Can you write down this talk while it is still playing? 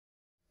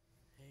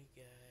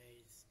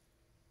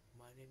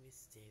My name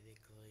is David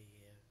Chloe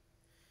here.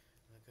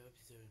 I'm going to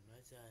be doing my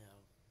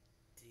channel,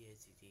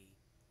 DACD,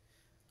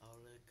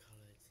 all the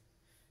colored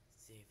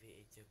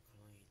David into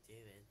Chloe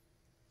David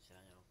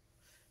channel.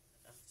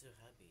 I'm so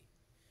happy.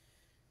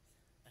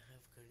 I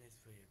have good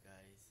news for you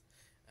guys.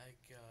 I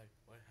got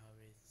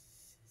 100,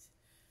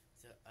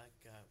 so I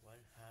got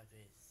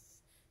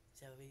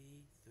 173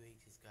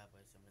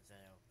 subscribers on my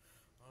channel.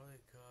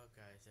 Holy cow,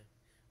 guys!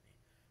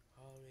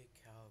 Holy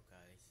cow,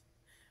 guys!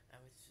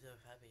 I'm so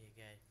happy to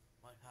get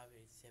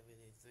 173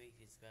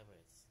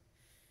 subscribers.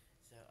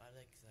 So I'm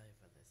excited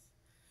for this.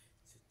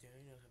 So do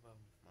you know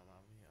about my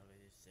mom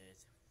already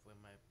says for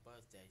my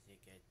birthday she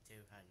get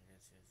 200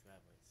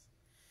 subscribers?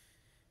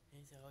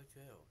 It's all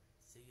true.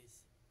 She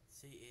is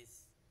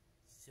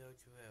so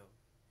true.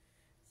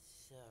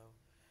 So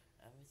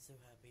I'm so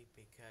happy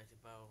because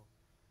about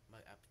my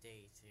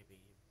updates to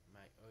be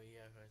my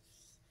earlier or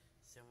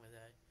some of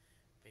that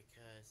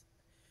because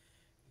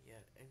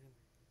yeah, and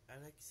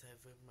I'm excited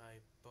for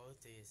my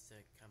birthday is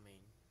coming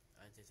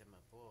on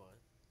December 4th.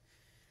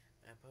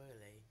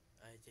 Apparently,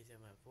 I did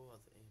my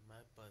 4th in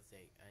my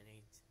birthday. I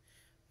need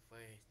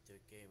first to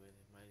get with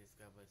my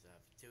subscribers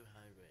of 200.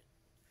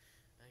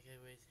 I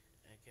can't wait.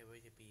 I can't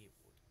wait to be.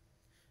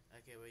 I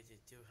can't wait to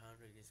 200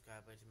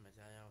 subscribers in my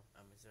channel.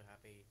 I'm so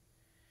happy.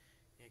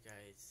 You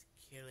guys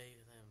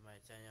killing my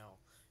channel.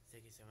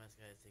 Thank you so much,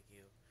 guys. Thank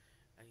you.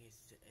 I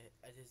just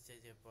did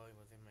a boy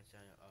within my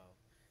channel of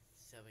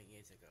 7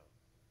 years ago.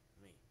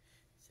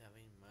 7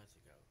 months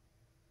ago.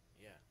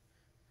 Yeah,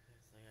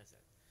 like I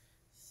said.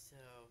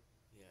 So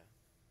yeah.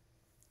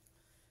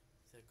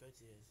 So good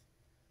is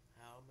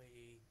how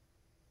many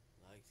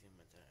likes in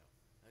my channel?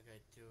 I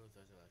got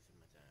 2,000 likes in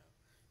my channel.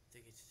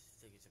 Thank you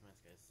so much,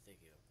 guys.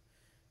 Thank you.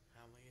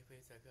 How many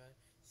views I got?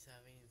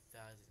 7,000.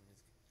 7,000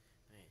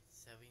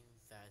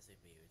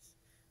 views.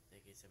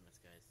 Thank you so much,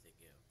 guys. Thank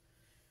you.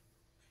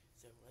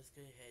 So let's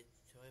go ahead.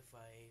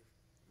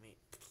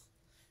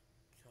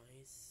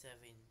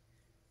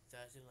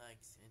 27,000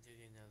 likes into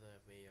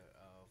another video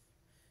of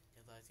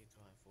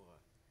 2024.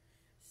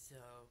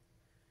 So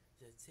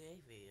the today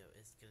video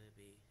is gonna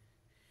be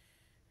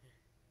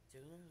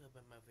doing a little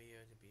bit my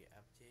video to be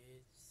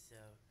updated. So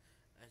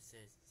I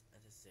just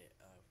said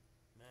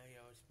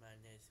Mario's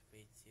Madness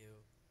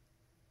video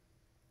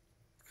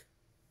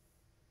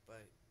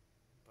by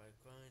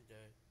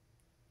Grinder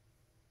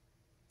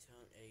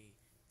turn a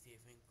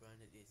different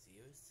Grinder is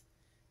used.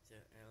 So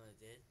I only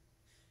did.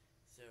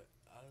 So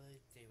all I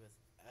did was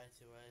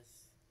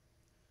iOS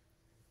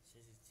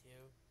 62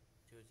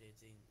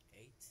 2008.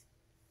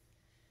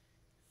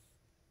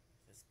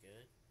 That's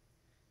good.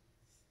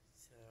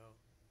 So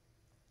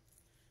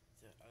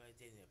all I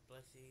did is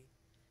Plushie.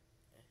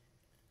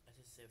 I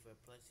just said for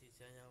Plushie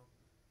channel.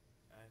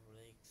 I'm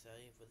really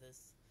excited for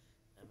this.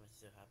 I'm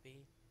so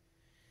happy.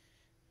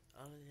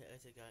 I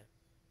also got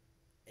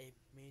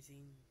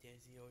amazing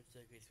dancing old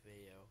circus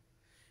video.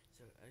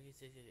 So I just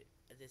say the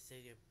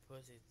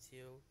person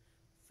two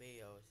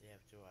videos you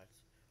have to watch.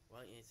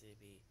 One is to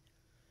be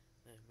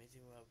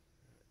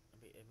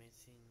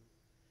amazing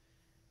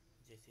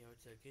dancing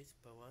old circus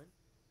part one.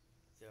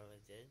 So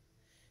I did.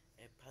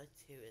 And part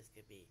two is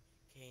gonna be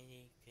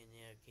Candy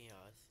Canary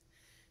Chaos.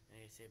 And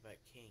I say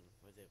about King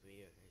with the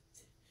video.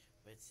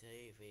 But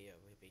today's video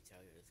will be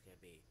telling you it's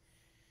gonna be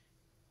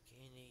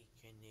Candy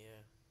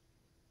Canary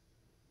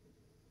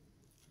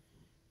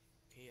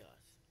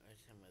Chaos or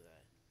something like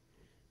that.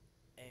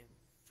 And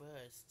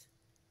first,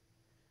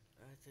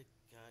 I have to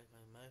guide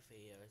my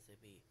videos to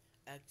be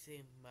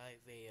actually my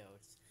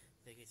videos.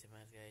 Thank you so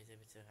much, guys.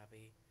 I'm so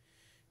happy.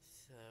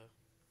 So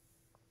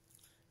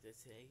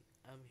today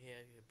I'm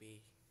here to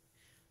be.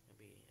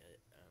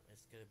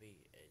 It's gonna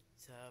be a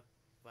top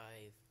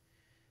 5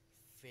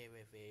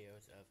 favorite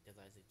videos of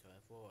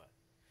 2024.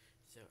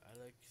 So I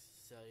look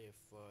excited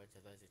for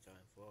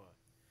 2024.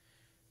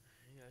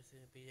 You know, it's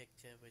gonna be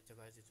excited for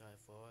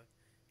 2024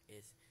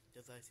 is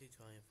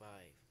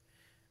 2025.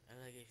 I'm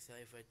like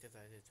excited for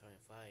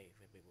 2025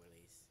 to be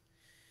released.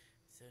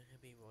 So I'll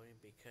be worrying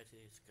because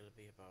it's gonna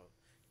be about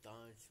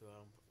Donald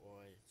Trump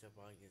or Joe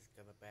Biden is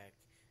coming back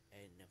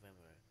in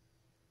November.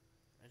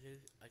 I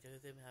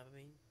don't think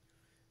happening.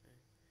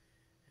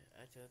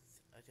 I don't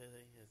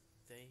think it's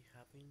they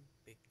happen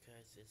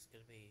because it's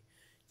gonna be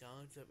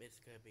Donald Trump is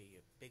gonna be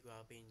a big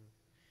Robin.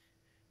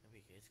 I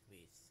mean it's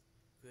gonna be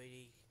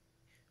gritty,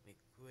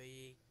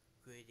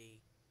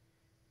 gritty,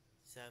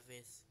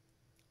 service,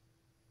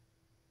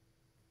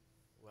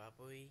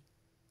 robbery.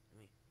 I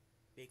mean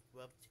big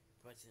robbed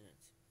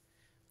president.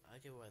 I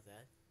do want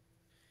that.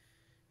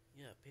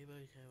 Yeah, people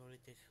can really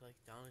dislike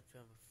Donald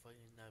Trump for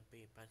not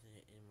being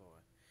president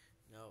anymore.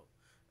 No,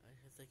 I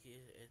just think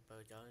it's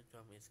about Donald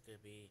Trump is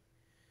gonna be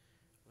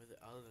with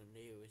all the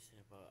news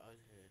about I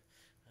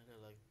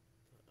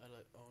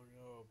like oh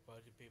no, a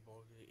bunch of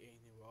people in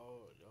the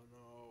world. Oh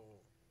no,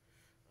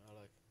 I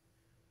like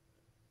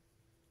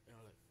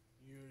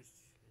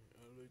yes,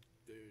 I like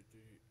the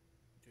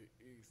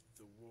east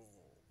the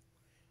wall.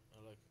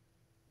 I like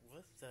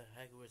what the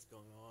heck was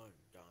going on,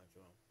 Donald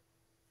Trump?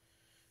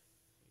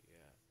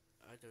 Yeah,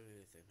 I don't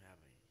really think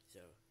happening.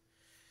 So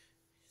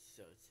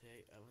So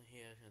today I'm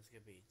here and it's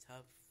gonna be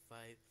top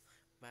 5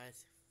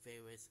 best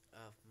favorites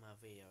of my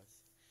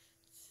videos.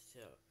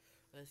 So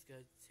let's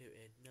go to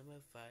it. Number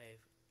 5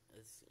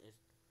 is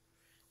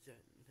so,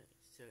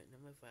 so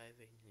number 5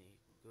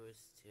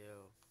 goes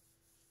to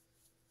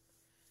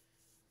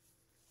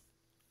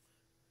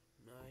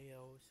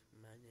Mario's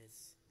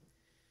Madness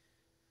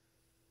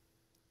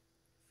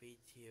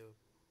video,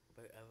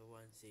 but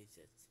everyone sees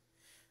it.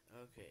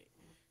 Okay,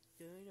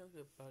 do you know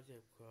about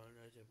the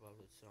corners about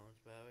the songs,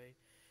 Barry?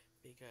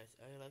 Because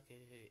I like it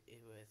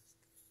was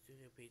to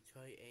be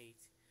 28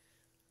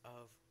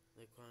 of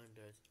the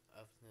corners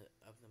of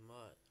the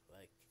mod,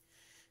 like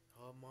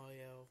Horror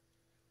Mario,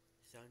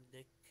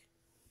 Sonic,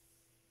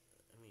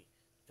 I mean,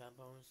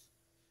 Tampons,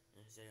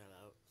 and say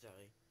hello,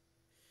 sorry,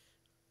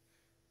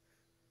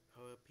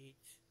 Horror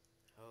Peach,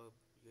 Horror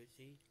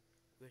Yoshi,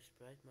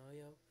 Spread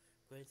Mario,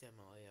 Crazy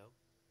Mario,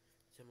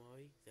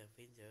 Samori, The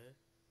Finger,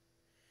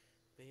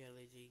 Being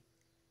Lazy,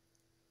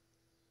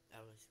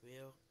 Alice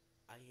Real,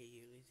 I Hate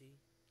You Lazy,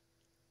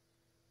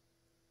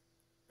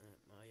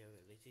 Mario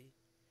Lazy,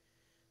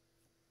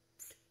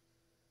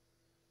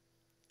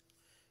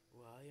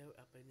 Wario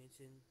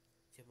Apparition,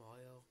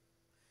 Mario,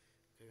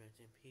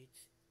 Crimson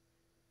Peach,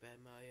 Bad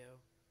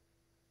Mario,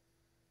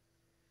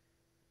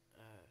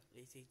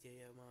 Lazy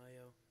J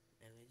Mario,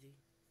 and Lazy.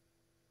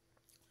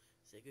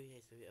 Secret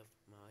History of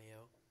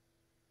Mario,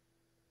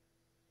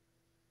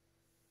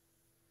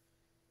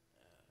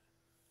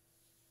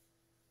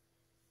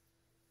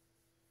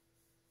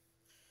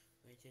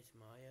 Latest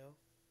Mario,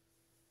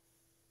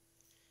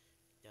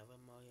 Devil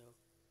Mario,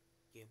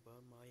 Game Boy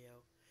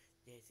Mario,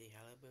 Daisy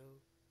Halibu,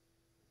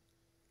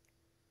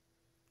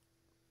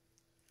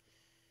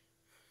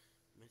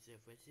 Mr.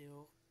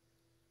 Visual,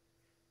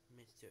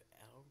 Mr.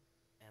 L,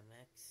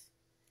 MX,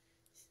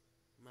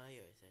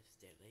 Mario says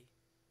Deadly,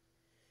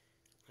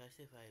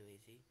 Classify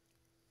Lazy,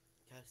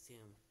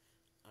 Costume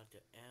under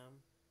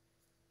M,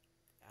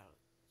 L,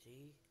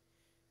 G,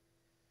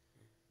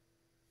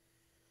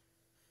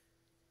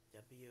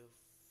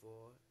 W4,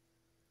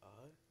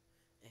 R,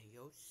 and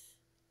Yosh,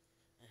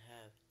 and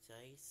have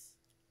Dice,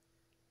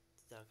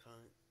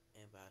 Stockholm,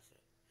 and Basser.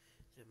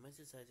 So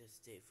Mr. Size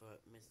state for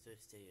Mr.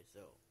 Stay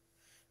Soul.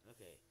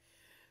 Okay,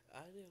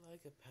 I didn't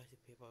like a passive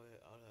people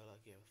although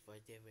like for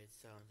different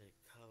songs and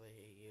color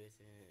he used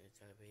in the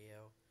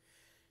video.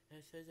 And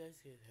so that's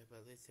good have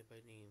a list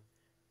by name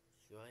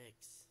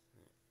X.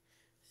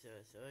 So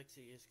X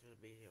is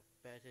gonna be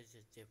better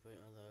just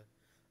different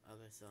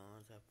other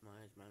songs of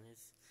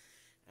minus.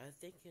 I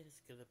think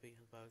it's gonna be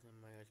about the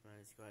minus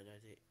squad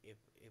as it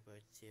able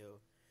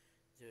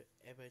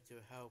to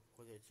help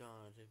for the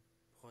songs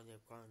for the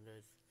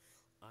corners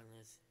on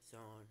this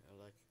song or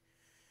like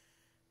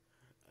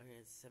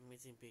some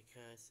reason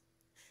because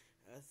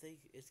I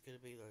think it's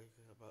gonna be like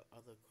about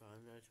other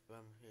corners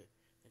from here.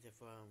 It's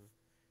from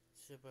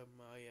Super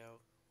Mario,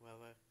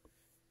 whatever.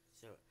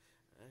 So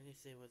I can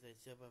say with the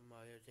Super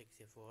Mario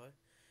 64.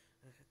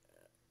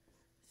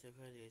 So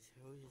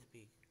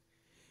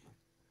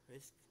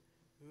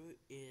who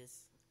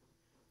is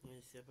in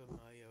Super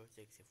Mario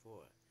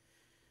 64?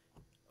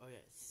 Oh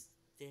yeah,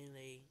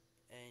 Stanley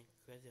and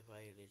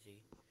Classified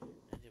Lizzie,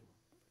 and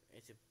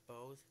it's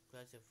both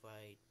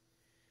classified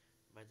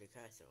by the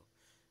castle.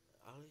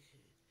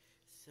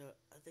 So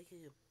I think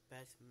the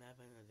best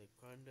mapping of the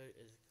corner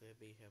is gonna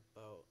be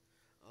about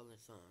all the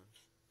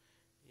songs.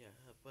 Yeah,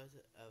 a bunch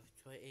of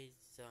 28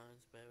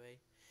 songs by the way.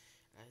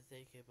 I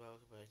think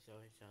about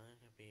songs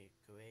can be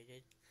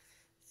created.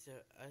 So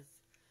I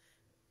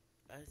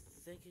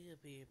think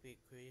it'll be a bit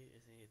great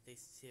if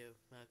these two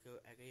Marco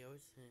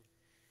Agios and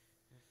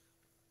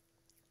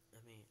I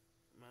mean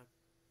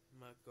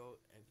Marco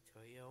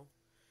Antonio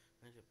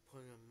and the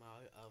point of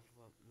Mars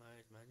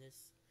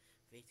Minus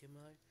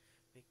Vegemite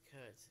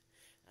because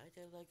I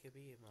don't like it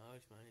being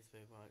Mars Minus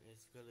Vegemite.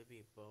 It's gonna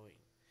be boring.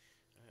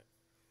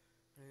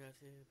 And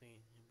that's it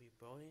be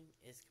boring.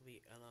 It's gonna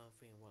be a lot of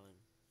thing one.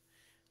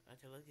 I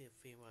don't like it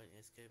thing one.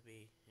 It'll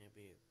be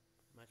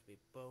must be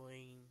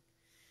boring.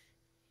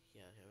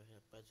 Yeah, there was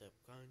a bunch of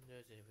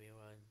condos and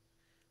everyone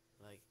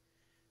like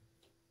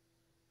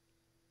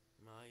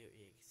Mario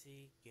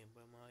EXE, Game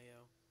Boy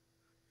Mario,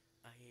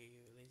 I Hear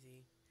You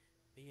Lazy,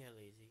 Be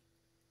Lazy,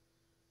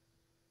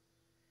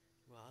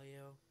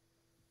 Wario,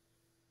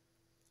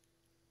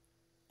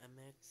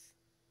 MX,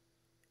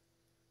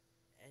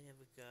 I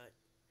never got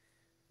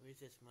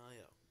Recess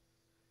Mario.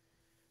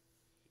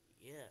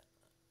 Yeah,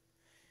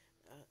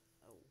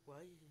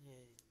 why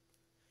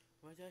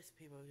does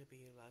people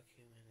be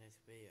liking in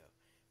this video?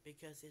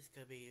 Because it's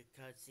gonna be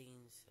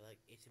cutscenes, like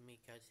it's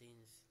me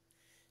cutscenes,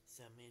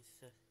 some like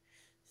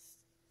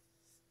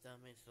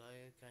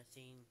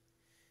cutscene,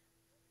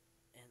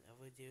 and I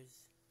would do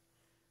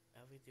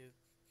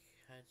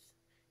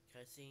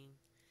cutscene,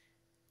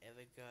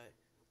 ever got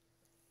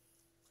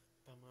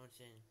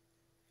promotion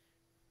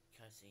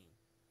cutscene.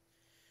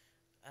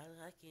 I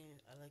like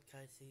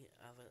cutscene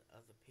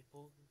other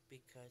people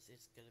because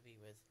it's gonna be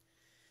with.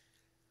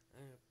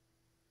 Uh,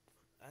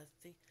 I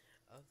think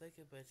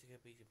it's gonna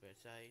be the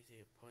precise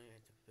point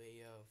of the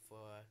video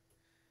for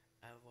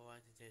I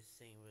wanted to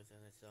sing with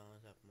the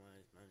songs of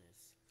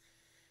Madness.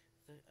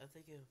 I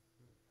think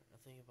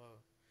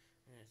about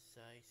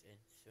size and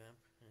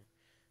shrimp and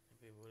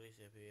we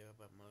released a video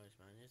about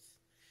Madness.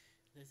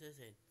 This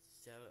is a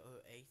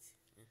 008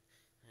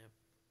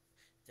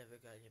 that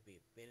guy to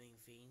be Billy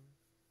Fiend.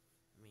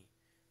 Me,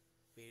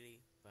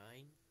 Billy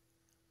Vine,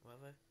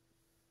 whatever.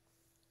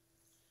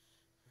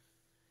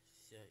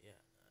 So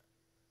yeah,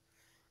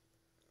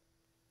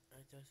 I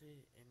just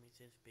it means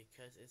just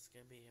because it's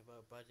gonna be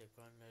about budget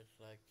corners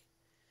like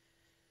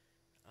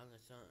on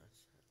the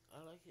songs.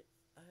 I like it.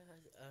 I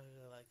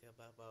like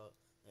about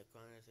the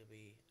corners to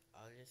be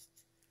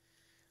artist.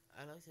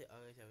 I like the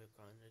artist of the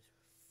corners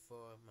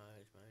for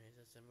my for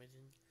some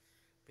reason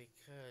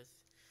because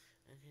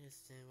I can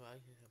understand why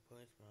you have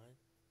points mine.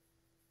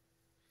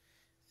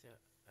 So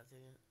I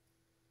think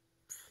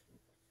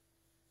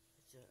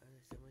so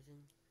some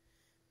reason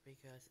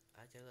because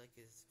I don't like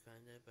this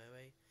kind of by the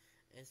way.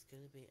 It's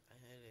gonna be I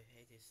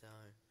hate this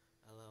song.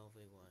 Hello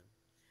everyone.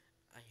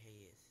 I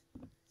hate it.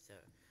 So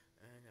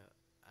I don't know.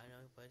 I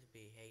don't want to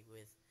be hate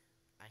with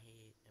I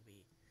hate to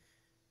be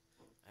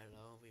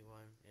hello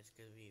everyone. It's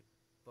gonna be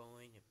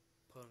boring and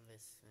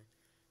pointless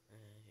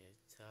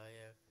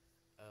tired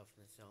of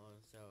the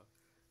song. So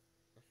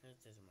it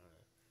doesn't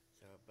matter.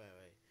 So by the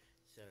way.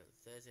 So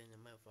Thursday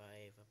number 5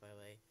 by the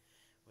way.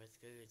 Let's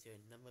go to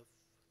number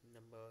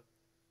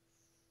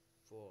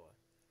 4.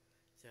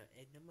 So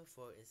at number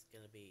 4 is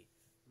gonna be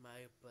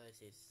my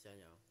blessed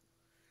Sono.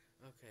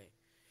 Okay.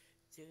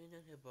 Do you know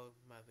about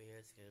my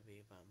videos gonna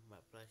be about my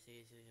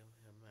blessings and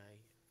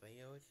my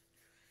videos?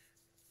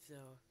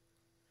 So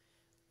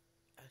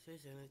I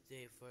just gonna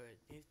say for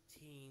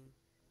 15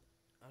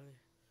 I'll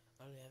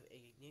have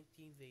a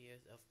 19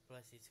 videos of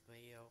blessings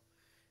video.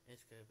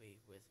 It's gonna be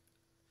with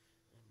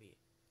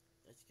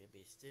it's gonna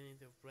be stealing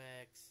the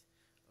flags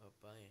or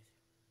buying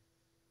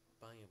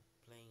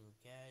playing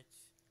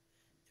catch,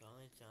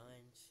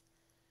 challenge,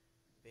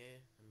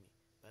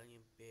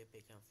 buying beer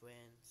become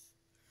friends,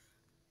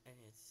 and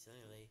it's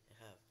suddenly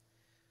have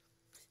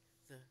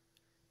the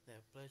the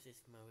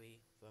Blessed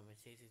movie from a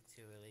season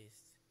 2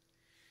 released.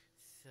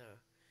 So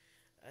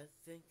I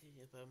think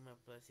about my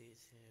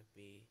Blessed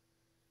be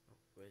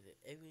with the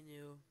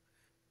Avenue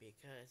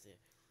because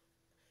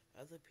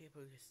other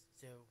people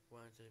still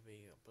want to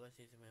be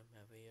Blessed in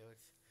my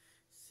videos.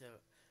 So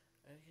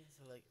I just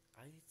like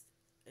I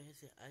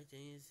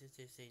need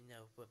to say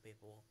no for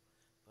people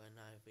but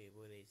not be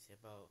released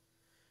about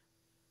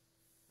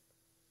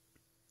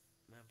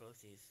my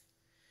Blessed.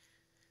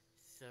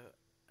 So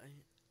I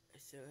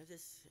I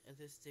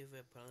just do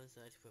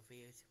apologize for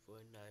videos for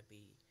not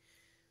be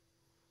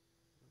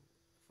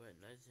for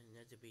not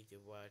to be to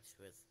watch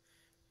with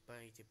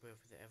buying to prove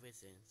the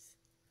evidence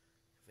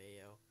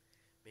video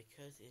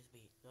because it's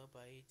be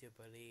nobody to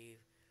believe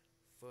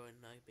for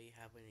not be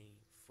happening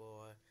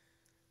for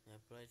the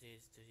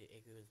brothers to the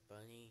equals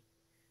bunny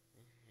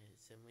and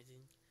some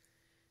reason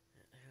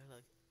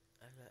like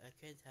I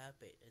can't help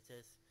it. It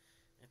says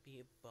I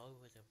be bold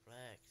with the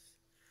flags.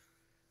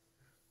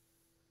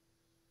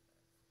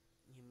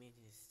 You mean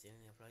he's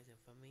stealing a flag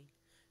from me?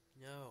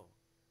 No,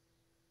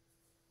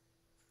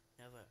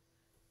 never.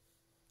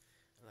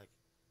 Like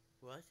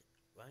what?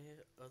 Why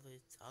are they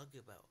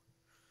talking about?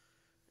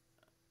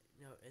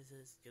 No, it's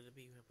just gonna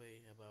be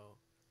about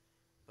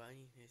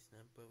buying his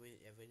number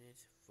with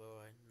evidence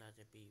for not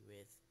to be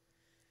with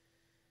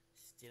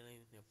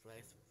stealing the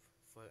flags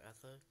for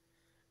other.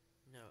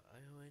 No,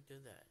 I don't want to do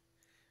that.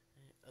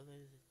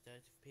 Other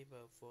that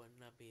people for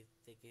not be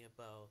thinking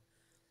about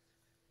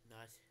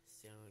not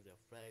stealing the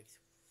flags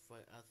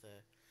for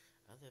other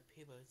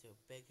people to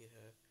beg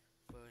her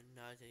for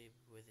not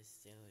with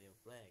stealing the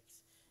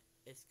flags.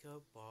 It's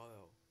called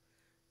borrow.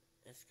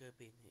 It'll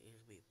be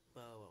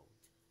borrowed.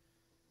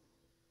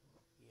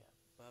 Yeah,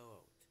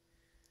 borrowed.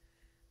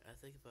 I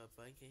think about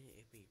banking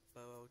it be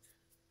borrowed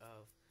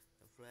of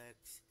the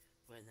flags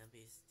when I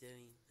be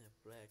stealing the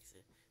flags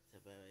so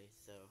very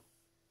so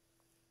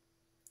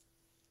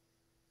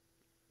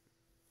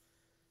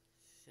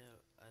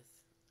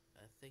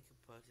I think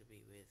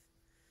possibly with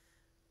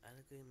I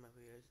think my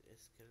videos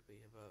is gonna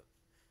be about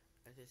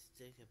I just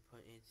take a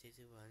point in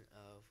season 1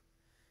 of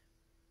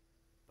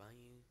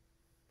buying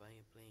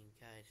playing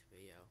cash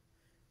video.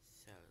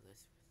 So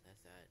that's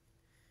that.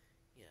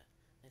 Yeah.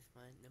 That's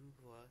my number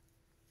 4.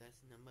 That's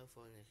number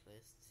 4 in this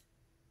list.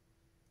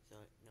 So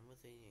number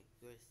 3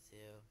 goes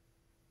to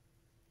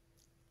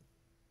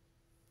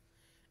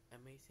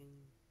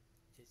Amazing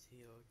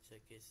Tutorial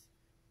Circus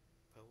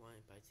Part 1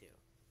 and Part 2.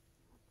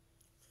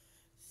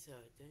 So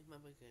this my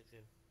going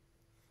to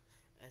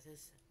I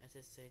just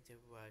say to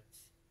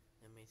watch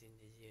Amazing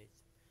Tutorial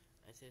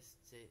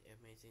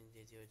Amazing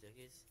Tutorial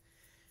Circus.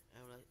 I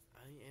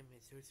am a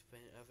huge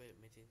fan of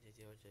Amazing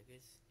Tutorial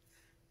Circus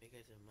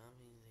because of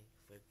mommy like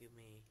forgive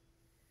me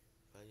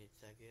for the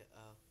target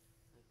of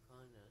the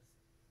corners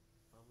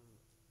from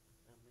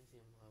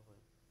Amazing Marvel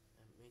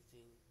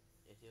Amazing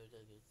Tutorial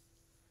Circus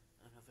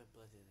and have a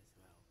blessing as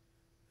well.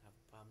 Have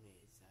family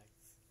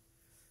sex.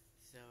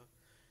 So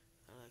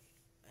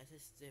I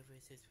just stay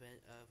with this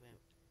fan of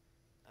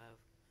of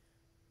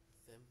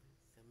the,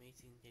 the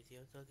amazing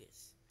Daniel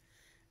Douglas.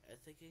 I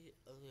think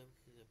other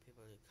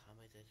people in the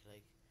comments that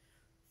like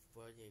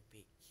for to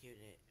be cute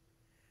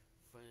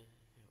for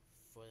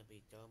for to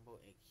be dumb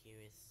and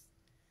curious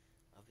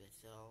of the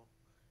show.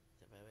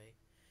 So by the way,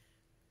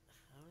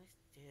 how much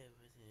data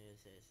person is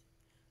this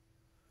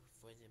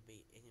for to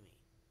be enemy?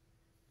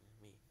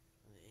 Me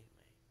on the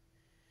anime.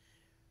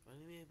 What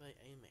do you mean by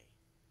anime?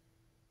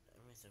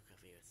 I'm so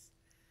confused.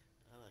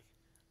 I like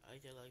I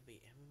just like the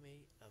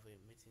anime of a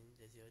missing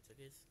the zero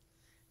tickets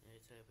in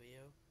a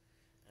video.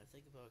 I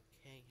think about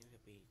Kang who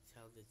could be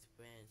tell this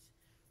branch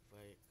for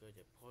go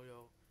to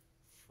portal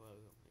for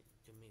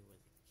to meet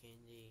with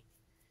Candy.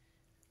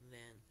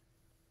 Then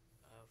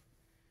of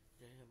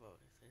then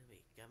about it's gonna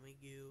be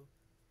Gamigu,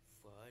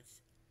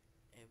 Fudge,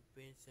 and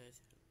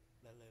Princess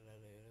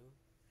Lalalaloo.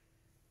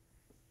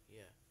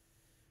 Yeah,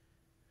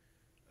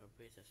 or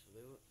Princess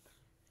Lou.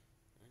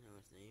 I know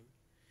his name.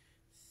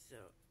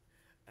 So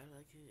I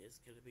like it.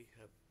 It's gonna be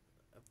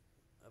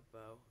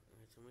about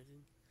some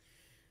reason.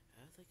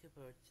 I think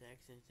about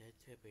Jackson's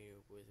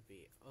attribute would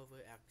be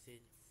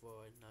overacted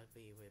for not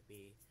being would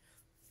be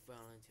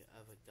falling to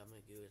other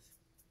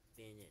Gamagoos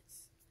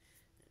bandits.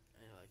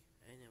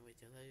 I know what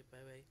you like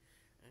by the way.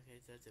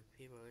 Okay, that's the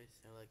people I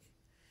like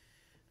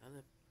I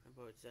like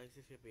about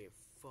Jackson should be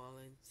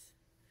fallen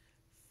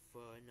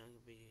for not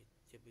to be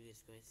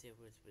disgraced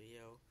with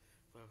video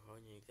for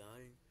holding a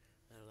gun.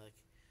 I like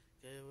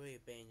get away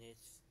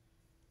bandits.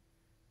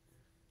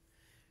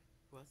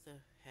 What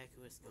the heck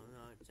was going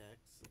on,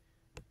 Jax?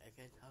 I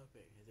can't help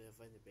it. I didn't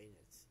find the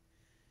bandits.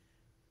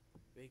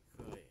 Big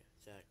cry,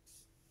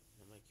 Jax.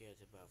 No one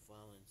cares about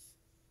violence.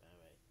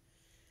 Alright.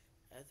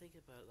 I think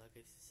about like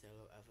a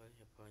solo ever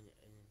upon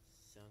in a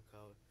song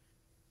called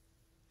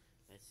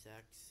a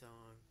sax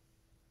song.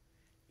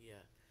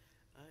 Yeah.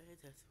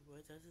 That's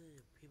what does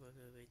people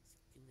who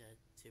that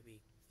to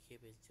be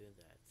keeping doing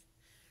that.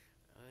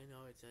 I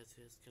know it's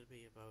gonna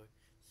be about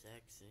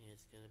sex and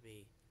it's gonna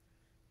be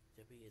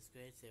to be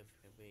exclusive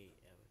to be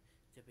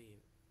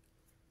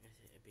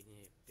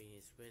being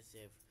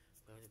exclusive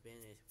from the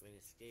business when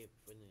escape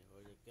from the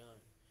or the gun.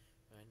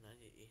 But not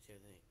each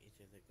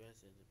of the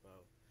questions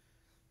about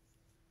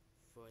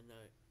for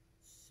not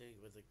sitting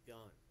with a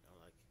gun. I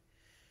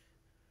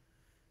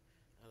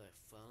like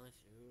violence.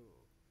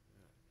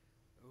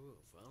 Ooh,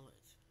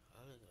 violence.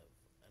 I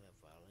love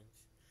violence.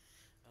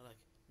 I like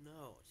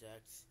no,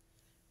 Jax.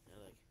 I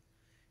like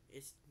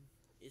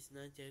it's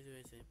not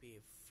dangerous to be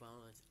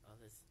violent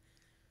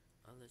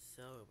on the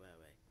show by the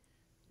way.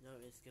 No,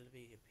 it's gonna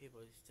be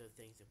people who still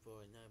think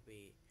for not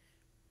be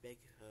big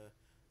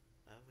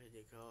I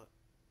forgot call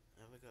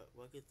I forgot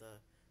what is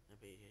the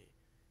be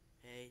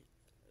hey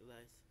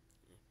let's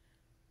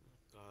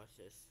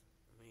cautious.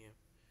 I mean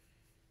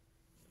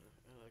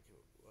I like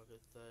what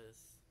is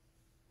this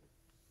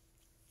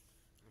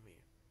I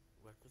mean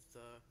what was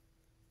the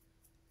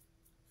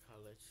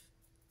college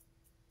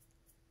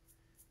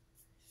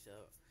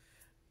so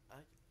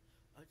I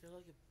I don't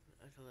like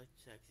I don't like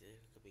sex it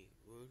could be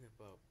rude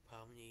about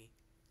poverty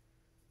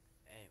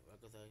and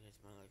what was the it's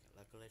more like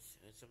college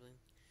or something.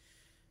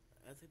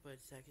 I think by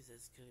seconds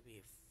it's gonna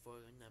be for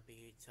not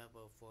be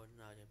trouble for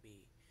not to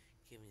be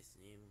given his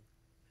name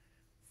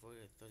for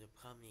the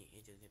pomni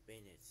into the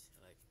bandits.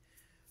 Like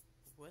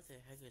what the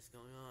heck is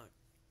going on?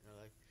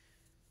 Like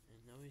and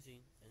no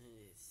reason and then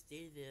they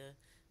stay there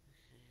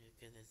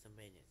because there's some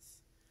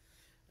bandits.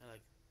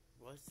 Like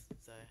what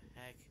the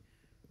heck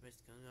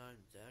what's going on,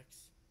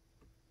 Dex?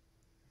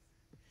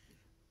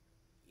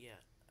 Yeah,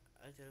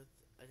 I don't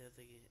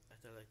think I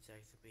don't like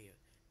Dex to be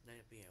not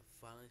to be a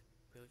violent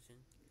person.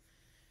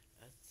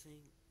 I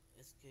think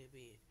it's gonna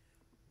be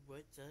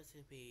what does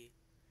it be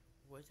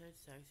what does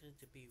Saxon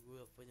to be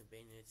ruled for the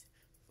bandits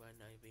for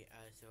not be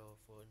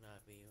asshole for not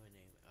being the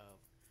name of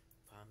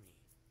Pomni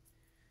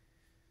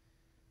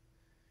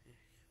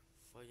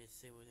for the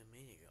same with a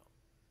minute ago.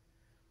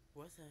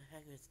 What the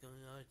heck is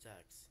going on,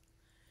 Jax?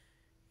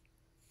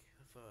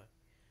 For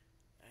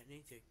I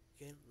need to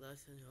get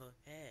lost in her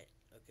head,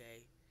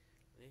 okay?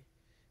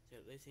 So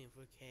listening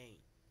for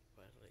Kane,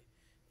 probably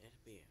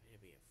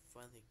it'll be a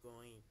funny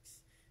going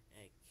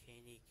and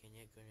Candy can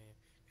you gonna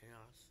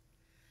cross.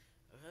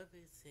 I hope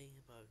it's saying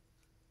about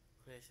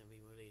Chris and be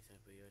released on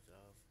videos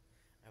of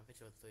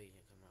episode 3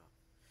 to come out.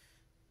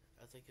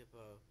 I think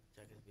about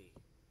that to be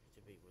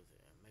with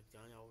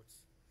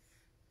McDonald's.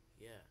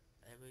 Yeah,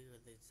 every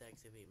with the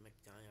sex to be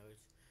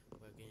McDonald's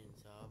working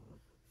job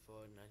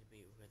for not to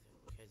be with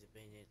kids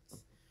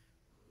bandits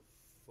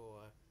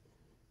for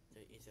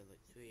the it's a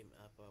like dream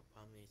about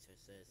prominent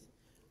success.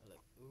 I'm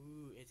like,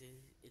 ooh, it's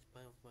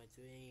part of my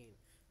dream.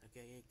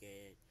 Okay, I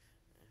get it.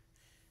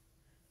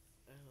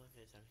 I love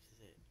it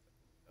actually.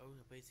 Oh,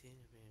 the basic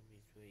in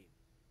between.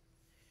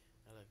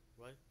 I like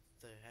what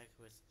the heck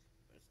what's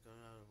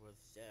going on with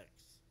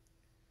sex?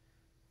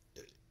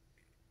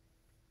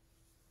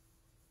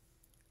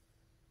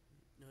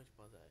 Note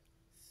about that.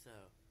 So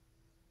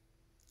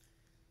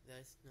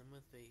that's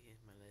number 3 in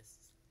my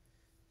list.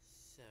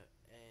 So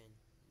and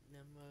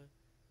number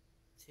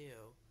 2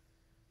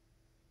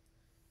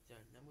 So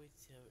number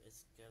 2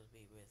 is gonna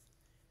be with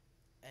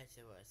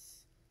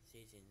SOS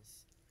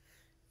seasons.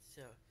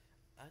 So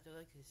after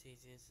like the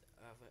seasons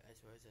of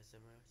SOS at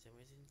some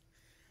reason,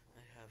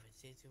 I have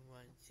season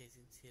 1,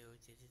 season 2,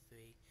 season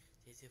 3,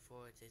 season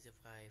 4, season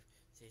 5,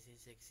 season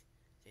 6,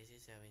 season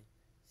 7,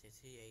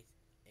 season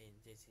 8, and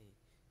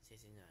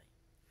season 9.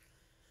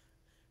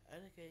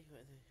 I like it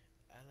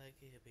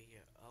to be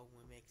your own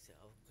remix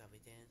of cover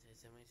dance for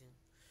some reason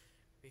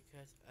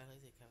because I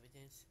like the cover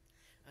dance.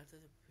 I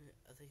think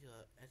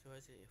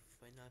SOS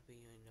for not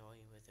being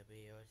annoying with the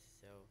videos,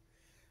 so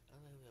I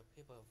like the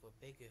people for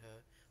bigger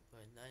her for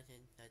not to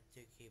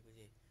keep it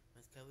with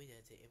cover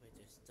dance able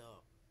to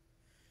stop.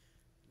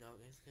 No,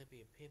 it's gonna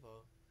be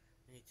people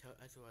and you tell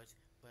SOS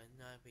but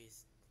not be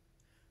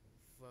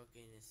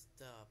fucking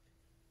stop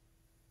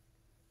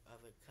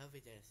of a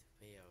cover dance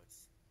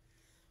videos.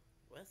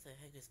 What the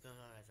heck is going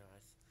on,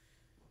 SOS?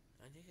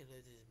 I think I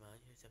lose his mind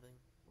or something.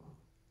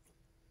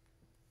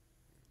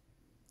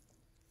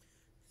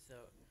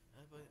 So,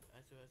 I put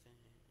SOS and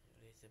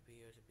release a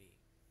video to be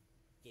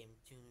game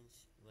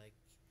tunes like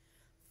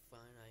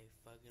Fun I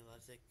Fucking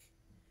Logic,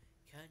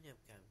 Catnap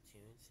game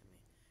tunes,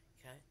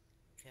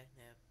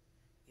 Catnap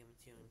game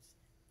tunes,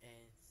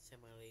 and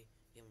similarly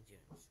game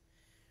tunes.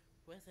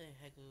 What the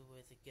heck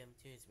with the game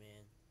tunes,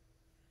 man?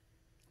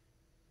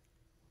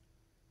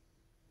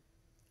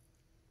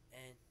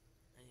 And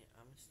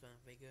I'm a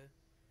strong figure.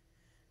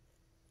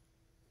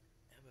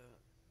 About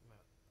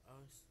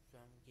all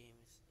strong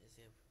games is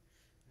if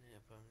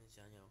from the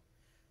channel.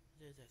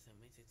 There's some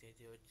amazing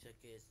video check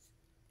it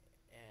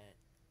at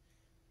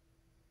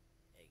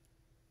a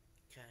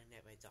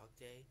Catnap by Dog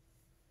Day.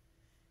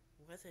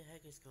 What the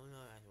heck is going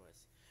on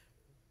afterwards?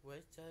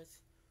 What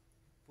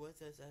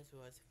does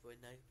afterwards for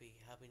not be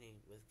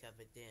happening with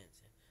cover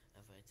dance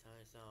of a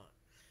entire song?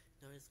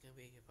 No, it's gonna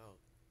be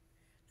about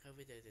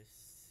cover dance is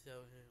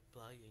so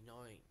bloody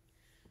annoying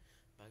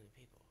by the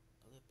people.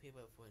 Other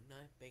people for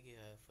not bigger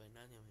for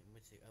not knowing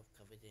much of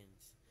cover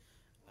dance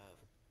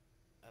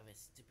of a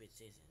stupid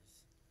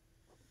seasons.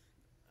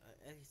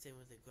 Everything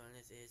with the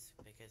Grandness is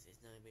because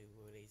it's not being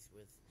released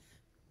with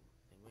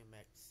the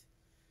remix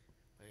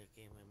or the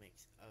game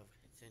remix of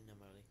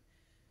Cinemali.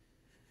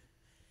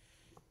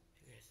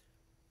 Because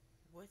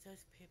what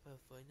does people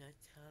for not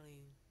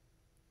telling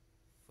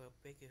for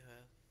bigger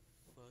her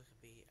for to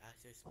be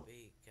actors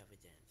be cover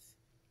dance?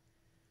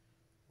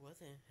 What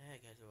the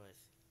heck it was?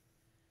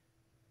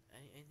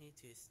 I need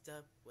to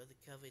stop with the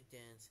cover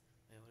dance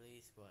and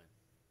release one.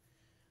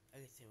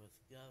 Everything with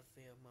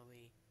Garfield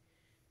movie.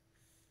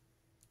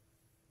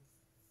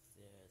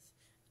 There's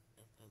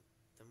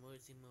the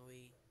Mercy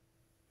movie.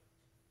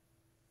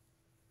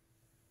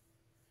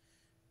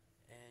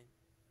 And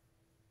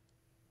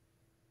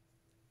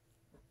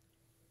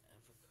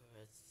of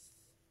course,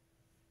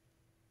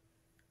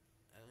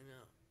 I don't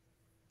know.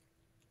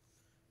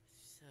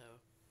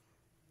 So,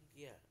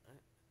 yeah,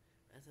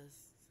 as I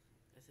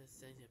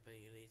said about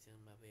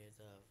releasing my videos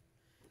of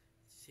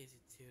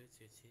season 2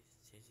 to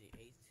season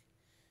 8,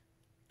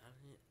 I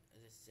think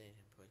as I said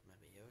in post my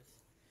videos,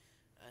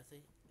 I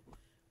think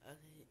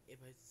it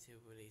was to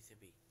release to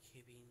be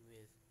keeping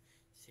with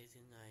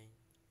season 9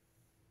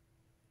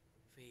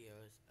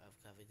 videos of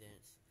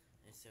confidence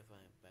and stuff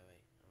like that. By the way,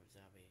 I'm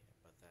sorry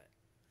about that.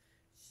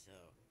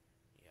 So,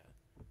 yeah,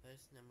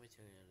 that's number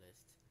 2 on the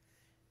list.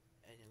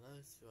 And the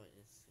last one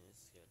is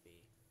gonna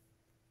be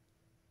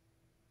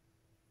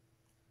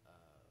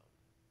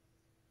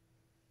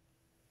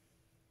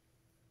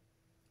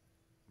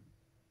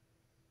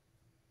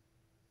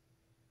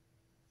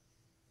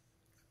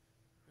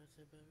what's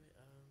it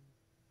about it?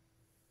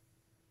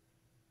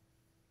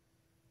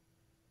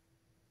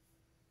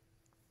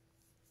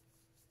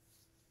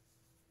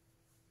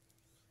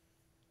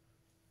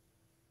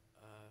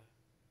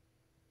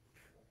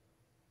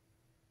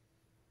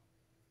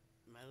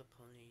 My Little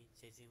Pony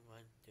season 1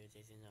 to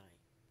season 9.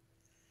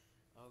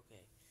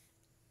 Okay.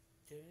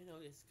 Do you know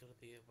it's gonna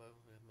be about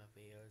my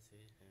videos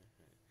and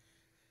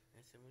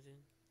some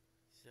reason?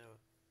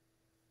 So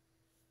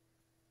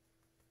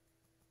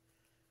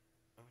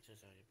I'm so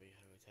sorry to be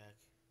heart attack.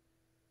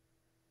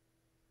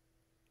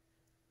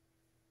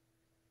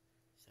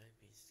 Sorry to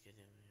be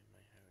getting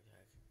my heart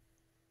attack.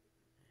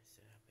 It's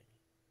still happening.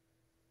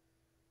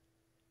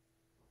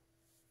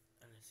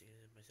 I'm not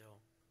scared of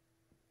myself.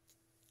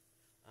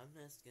 I'm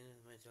not scared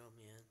of myself,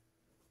 man.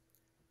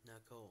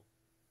 Not cool.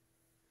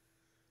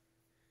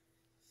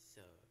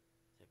 So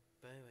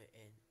by the way,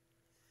 and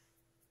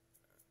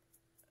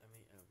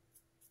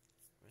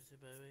what's it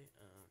by the way?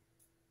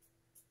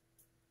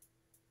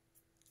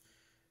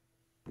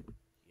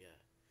 Yeah.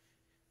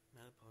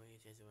 My Little Pony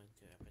season 1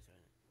 to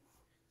episode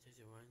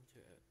season 1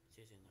 to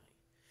season 9.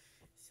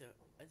 So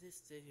I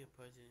just stay here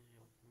posting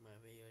my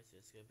videos.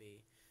 It's gonna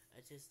be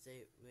I just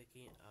stay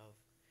waking up.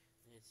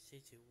 And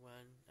season 1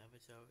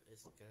 episode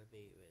is gonna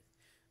be with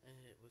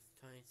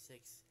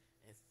 26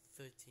 and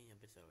 13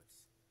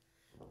 episodes,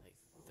 like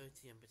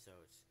 13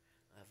 episodes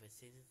of a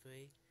season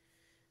 3.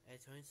 And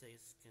 26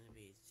 is gonna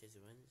be season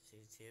 1,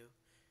 season 2,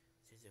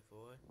 season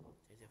 4,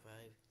 season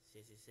 5,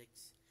 season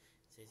 6,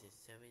 season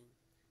 7,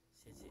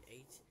 season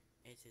 8,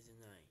 and season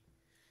 9.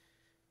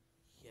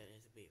 Here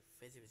is a bit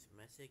physics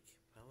magic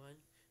part 1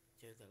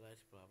 to the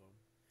last problem.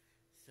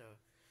 So,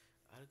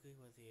 I'll agree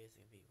with the years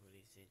going to be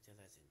released in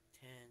 2010,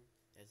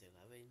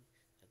 2011,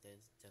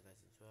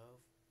 2012,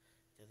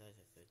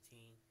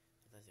 2013,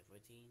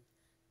 2014,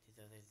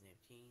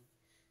 2018,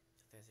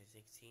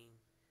 2016,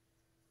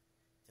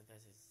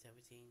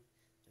 2017,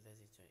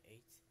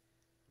 2028,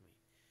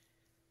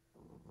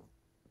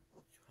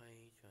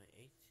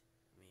 2028,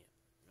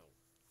 no,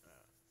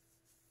 uh,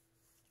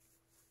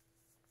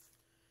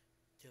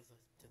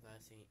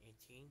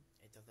 2018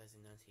 and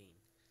 2019.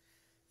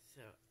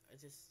 So,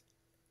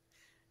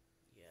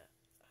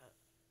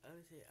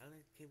 honestly,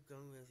 I'll keep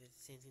going with the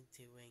season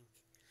 2 rank.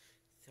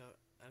 So,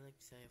 I'm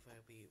excited if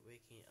I'll be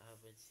waking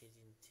up with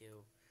season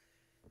 2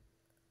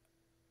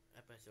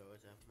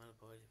 episodes of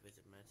Monopoly with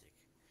the Magic.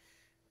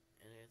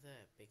 And there's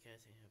that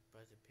because I have a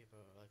bunch of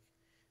people like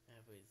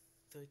with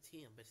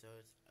 13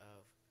 episodes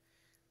of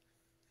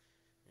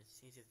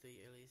season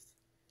 3 at least.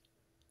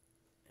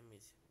 That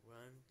means 1,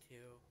 2,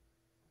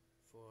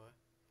 4,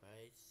 5,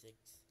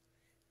 6,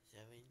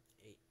 7,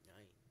 8, 9.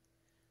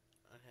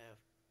 I have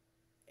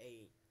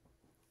 8.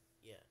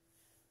 Yeah,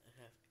 I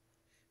have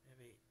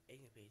every 8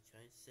 will be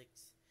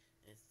 26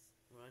 and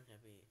 1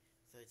 will be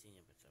 13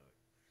 episode.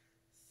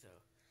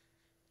 So,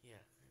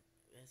 yeah,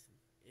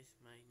 it's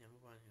my number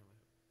 1.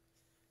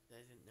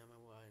 That's number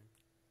 1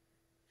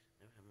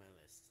 on my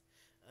list.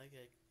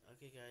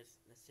 Okay guys,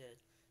 that's it.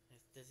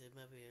 This is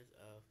my videos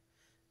of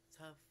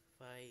top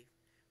 5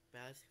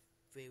 best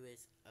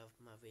favorites of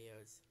my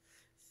videos.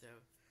 So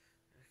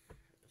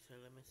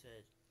let me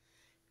say,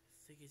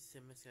 thank you so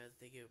much guys,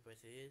 thank you for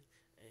watching it,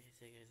 and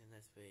see you guys in the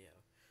next video.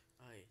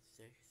 Alright,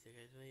 see you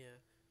guys later,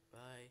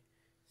 bye,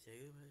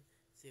 see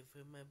you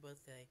for my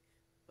birthday,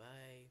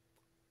 bye.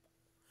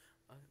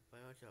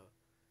 But also,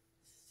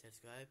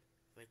 subscribe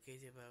for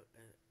crazy about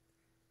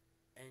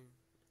and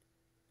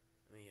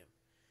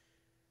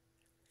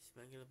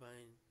smack the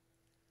button,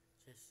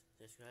 just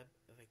subscribe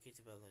if I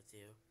kids about that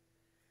too.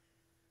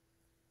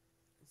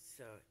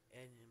 So,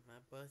 and my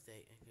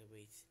birthday I can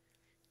reach.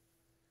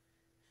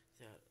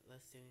 So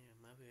let's do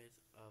my videos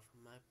of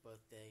my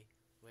birthday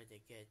where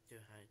they get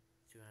 200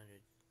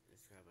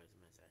 subscribers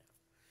myself.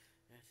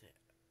 That's it.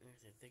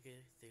 Thank you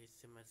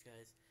so much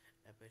guys.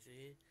 I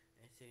appreciate it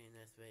and see you in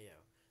the next video.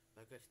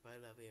 Bye guys, bye,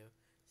 love you.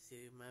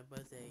 See you my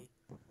birthday.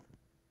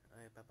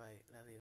 Alright, bye bye, love you.